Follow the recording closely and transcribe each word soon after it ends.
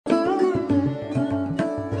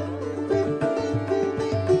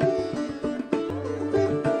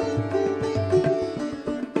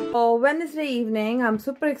Wednesday evening. I'm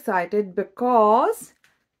super excited because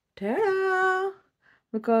ta-da!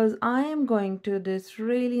 Because I am going to this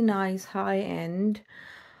really nice high-end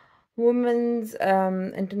Women's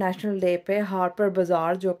International Day पे Harper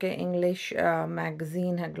Bazaar, जो कि English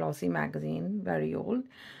magazine है, glossy magazine, very old.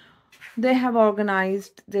 They have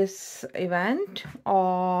organized this event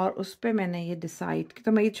और उस पे मैंने ये decide कि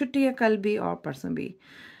तो मेरी छुट्टी है कल भी और परसों भी,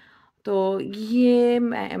 तो ये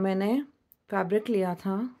मैंने फैब्रिक लिया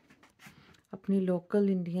था अपनी लोकल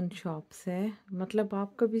इंडियन शॉप से. मतलब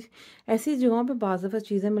आप कभी ऐसी जगहों पे बाज़ दफ़ा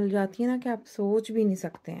चीज़ें मिल जाती हैं ना कि आप सोच भी नहीं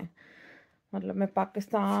सकते हैं. मतलब मैं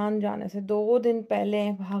पाकिस्तान जाने से 2 दिन पहले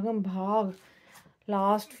भागम भाग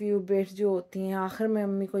लास्ट फ्यू बिट्स जो होती हैं आखिर में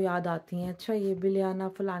मम्मी को याद आती हैं, अच्छा ये भी ले आना,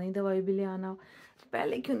 फ़लानी दवाई भी ले आना,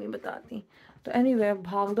 पहले क्यों नहीं बताती. तो एनीवे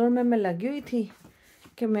भाग दौड़ में मैं लगी हुई थी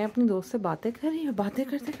कि मैं अपनी दोस्त से बातें कर रही हूँ. बातें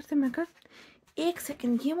करते करते मैं कहा एक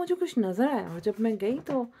सेकंड, ये मुझे कुछ नज़र आया. और जब मैं गई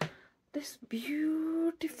तो दिस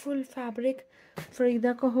ब्यूटीफुल फैब्रिक,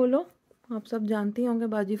 फरीदा को हो लो, आप सब जानती होंगे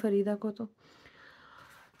बाजी फरीदा को.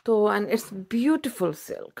 तो एंड इट्स ब्यूटीफुल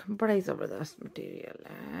सिल्क, बड़ा ही ज़बरदस्त मटेरियल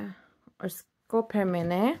है. और इसको फिर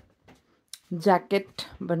मैंने जैकेट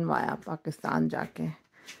बनवाया पाकिस्तान जाके,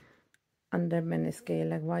 अंदर मैंने इसके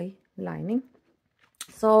लगवाई lining.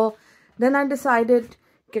 So then I decided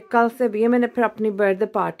कि कल से भी, ये मैंने फिर अपनी बर्थडे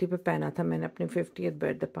पार्टी पे पहना था. मैंने अपनी 50th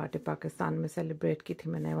बर्थडे पार्टी पाकिस्तान में सेलिब्रेट की थी,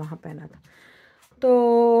 मैंने वहाँ पहना था.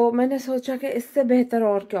 तो मैंने सोचा कि इससे बेहतर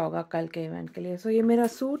और क्या होगा कल के इवेंट के लिए. सो ये मेरा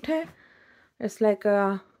सूट है, it's like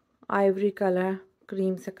Ivory colour,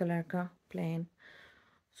 cream से कलर का प्लेन.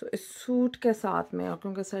 सो इस सूट के साथ में, और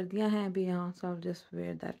क्योंकि सर्दियाँ हैं अभी यहाँ, सो I just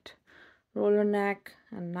where that roller neck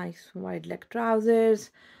and nice wide leg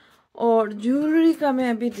trousers. और ज्वेलरी का मैं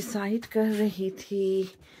अभी डिसाइड कर रही थी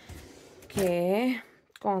कि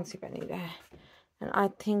कौन सी पहनी जाए. एंड आई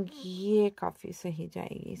थिंक ये काफ़ी सही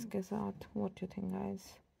जाएगी इसके साथ. What you think guys?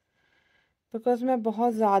 Because मैं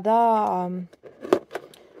बहुत ज़्यादा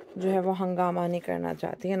जो है वो हंगामा नहीं करना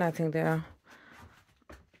चाहती. And I think they are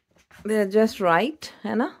just right,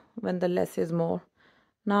 है ना, when the less is more.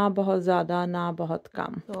 ना बहुत ज़्यादा ना बहुत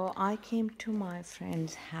कम. तो आई came to my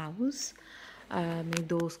friends house. मेरी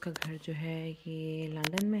दोस्त का घर जो है ये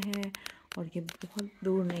लंदन में है और ये बहुत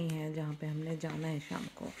दूर नहीं है जहाँ पे हमने जाना है शाम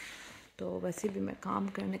को. तो वैसे भी मैं काम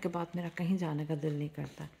करने के बाद मेरा कहीं जाने का दिल नहीं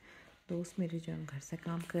करता. दोस्त मेरी जो घर से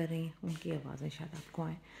काम कर रही हैं उनकी आवाज़ें शायद आपको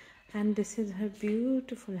आएँ. And this is her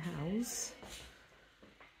beautiful house,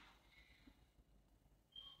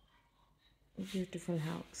 beautiful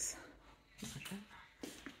house.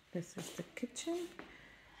 This is the kitchen.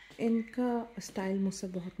 इनका स्टाइल मुझसे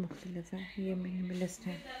बहुत मुख्तलिफ है. ये मिनिमलिस्ट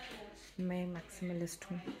है, मैं मैक्सिमलिस्ट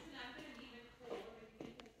हूँ.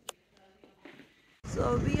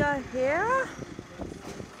 So we are here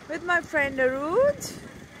with my friend Aruj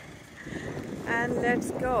and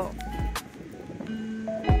let's go.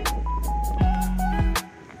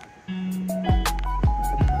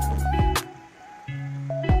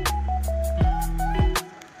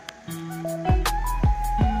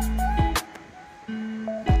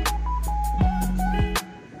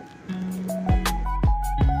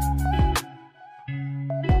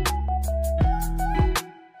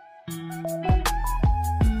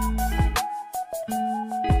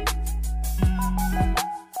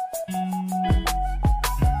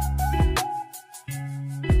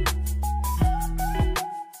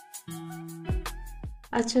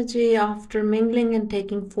 Acha ji, after mingling and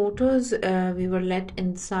taking photos, we were let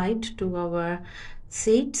inside to our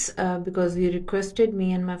seats because you requested,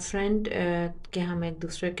 me and my friend, कि हम एक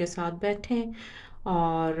दूसरे के साथ बैठें.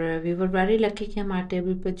 और we were very lucky कि हमारे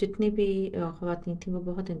टेबल पर जितनी भी ख़वातीन थी वो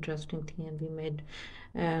बहुत इंटरेस्टिंग थी. and we made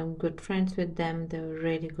good friends with them. They were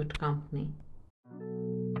really good company.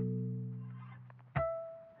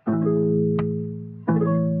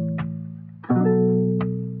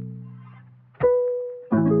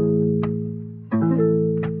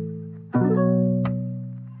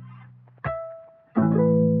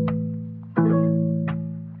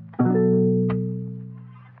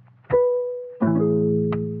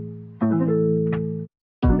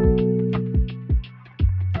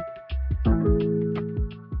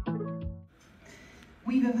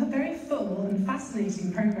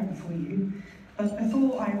 Fascinating program for you, but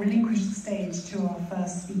before I relinquish the stage to our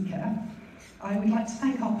first speaker, I would like to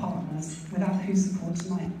thank our partners, without whose support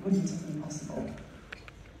tonight wouldn't have been possible.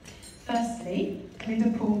 Firstly,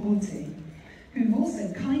 Liverpool Booty, who've also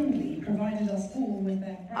kindly provided us all with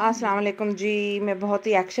their... अस्सलाम वालेकुम जी, मैं बहुत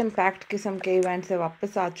ही action packed किस्म के event से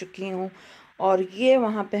वापस आ चुकी हूँ. और ये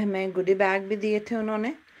वहाँ पे हमें गुडी बैग भी दिए थे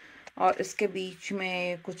उन्होंने, और इसके बीच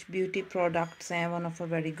में कुछ ब्यूटी प्रोडक्ट्स हैं, one of a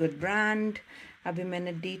very good brand. अभी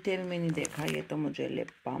मैंने डिटेल में नहीं देखा, ये तो मुझे लिप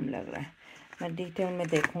बाम लग रहा है। मैं डिटेल में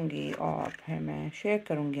देखूंगी और फिर मैं शेयर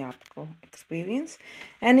करूंगी आपको experience.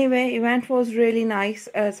 Anyway, event was really nice.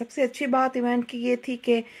 सबसे अच्छी बात इवेंट की ये थी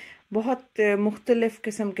कि बहुत मुख्तलिफ़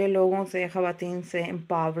किस्म के लोगों से, ख़वातीन से,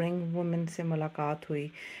 एम्पावरिंग वुमेन से मुलाकात हुई।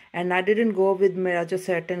 And I didn't go with मेरा जो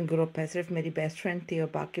सर्टेन ग्रुप है, सिर्फ मेरी बेस्ट फ्रेंड थी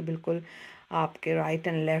और बाकी बिल्कुल आपके राइट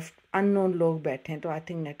एंड लेफ़्ट अननोन लोग बैठे हैं। तो आई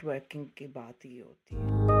थिंक नेटवर्किंग की बात ही होती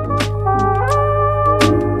है।